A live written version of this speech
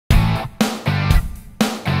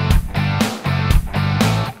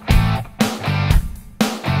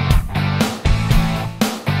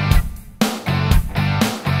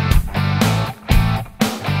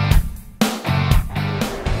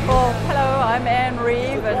I'm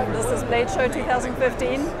Reeve, and this is Blade Show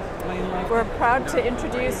 2015. We're proud to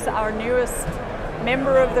introduce our newest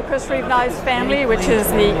member of the Chris Reeve Knives family, which is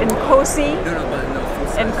the Nkosi.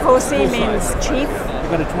 Nkosi means chief,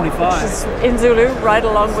 which is in Zulu, right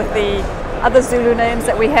along with the other Zulu names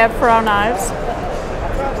that we have for our knives.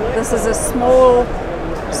 This is a smaller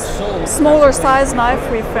size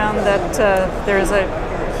knife. We found that there is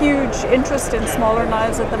a huge interest in smaller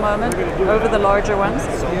knives at the moment over the larger ones,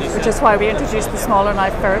 which is why we introduced the smaller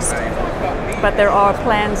knife first. But there are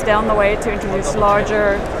plans down the way to introduce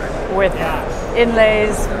larger with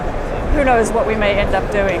inlays. Who knows what we may end up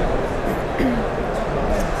doing.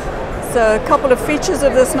 So a couple of features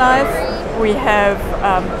of this knife. We have,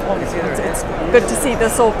 it's good to see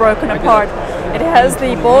this all broken apart. It has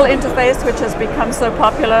the ball interface, which has become so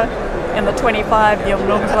popular in the 25, the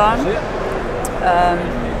Umnumzane.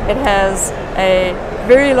 It has a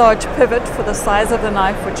very large pivot for the size of the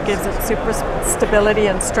knife, which gives it super stability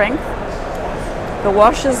and strength. The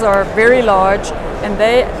washers are very large, and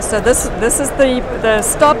so this is the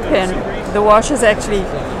stop pin. The washer's actually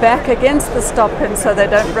back against the stop pin so they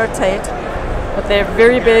don't rotate, but they're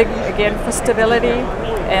very big, again, for stability,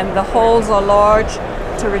 and the holes are large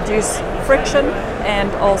to reduce friction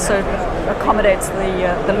and also accommodates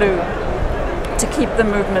the lube to keep the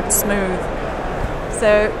movement smooth.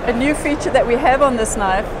 So a new feature that we have on this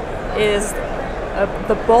knife is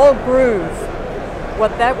the ball groove.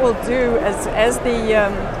 What that will do as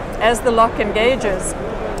the lock engages,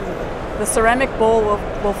 the ceramic ball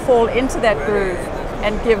will fall into that groove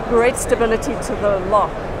and give great stability to the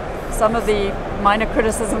lock. Some of the minor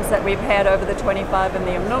criticisms that we've had over the 25 and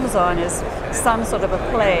the Umnumzane is some sort of a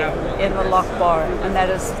play in the lock bar, and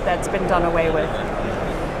that's been done away with.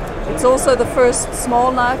 It's also the first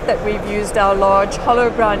small knife that we've used our large hollow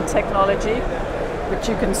grind technology, which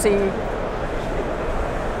you can see.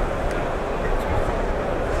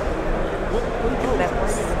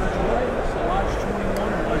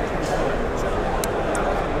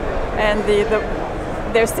 And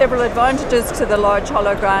there's several advantages to the large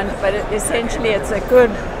hollow grind, but essentially it's a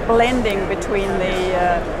good blending between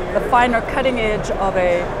the finer cutting edge of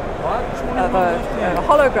a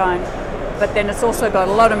hollow grind, but then it's also got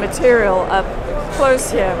a lot of material up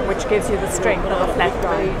close here, which gives you the strength of a flat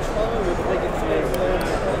grind.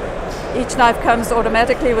 Each knife comes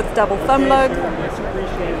automatically with double thumb lug.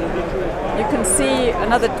 You can see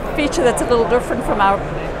another feature that's a little different from our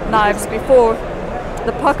knives before.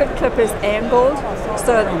 The pocket clip is angled,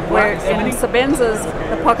 so where in Sebenza's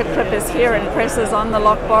the pocket clip is here and presses on the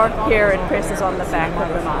lock bar, here it presses on the back of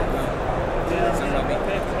the knife.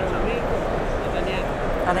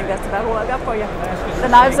 I think that's about all I've got for you. The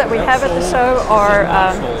knives that we have at the show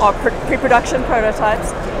are pre-production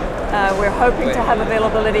prototypes. We're hoping to have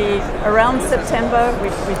availability around September.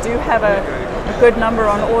 We do have a good number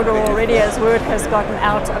on order already, as word has gotten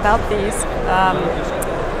out about these.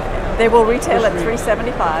 They will retail at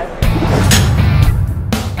 $375.